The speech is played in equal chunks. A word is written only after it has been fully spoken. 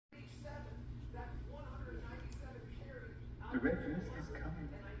red mist is coming.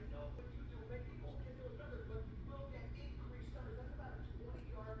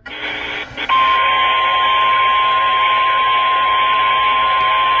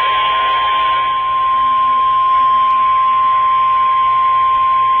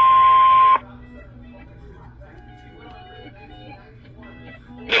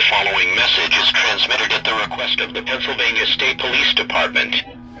 The following message is transmitted at the request of the Pennsylvania State Police Department.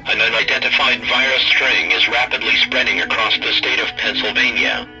 An unidentified virus strain is rapidly spreading across the state of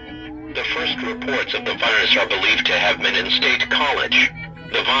Pennsylvania. The first reports of the virus are believed to have been in State College.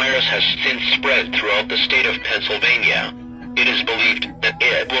 The virus has since spread throughout the state of Pennsylvania. It is believed that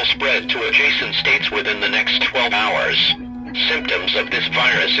it will spread to adjacent states within the next 12 hours. Symptoms of this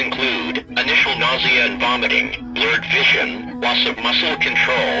virus include initial nausea and vomiting, blurred vision, loss of muscle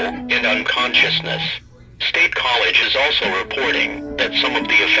control, and unconsciousness. State College is also reporting that some of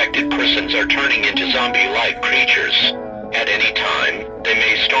the affected persons are turning into zombie-like creatures. At any time, they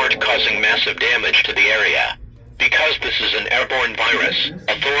may start causing massive damage to the area. Because this is an airborne virus,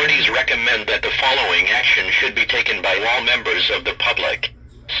 authorities recommend that the following action should be taken by all members of the public.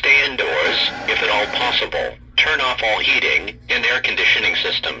 Stay indoors, if at all possible. Turn off all heating and air conditioning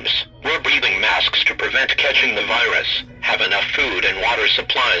systems. Wear breathing masks to prevent catching the virus. Have enough food and water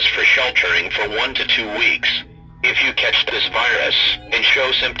supplies for sheltering for 1 to 2 weeks. If you catch this virus and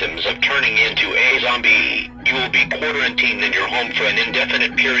show symptoms of turning into a zombie, you will be quarantined in your home for an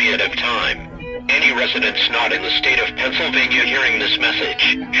indefinite period of time. Any residents not in the state of Pennsylvania hearing this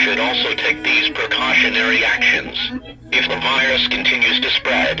message should also take these precautionary actions. If the virus continues to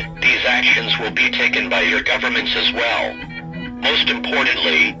spread, these actions will be taken by your governments as well. Most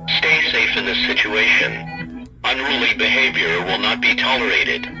importantly, stay safe in this situation. Unruly behavior will not be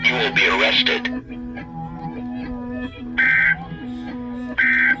tolerated. You will be arrested.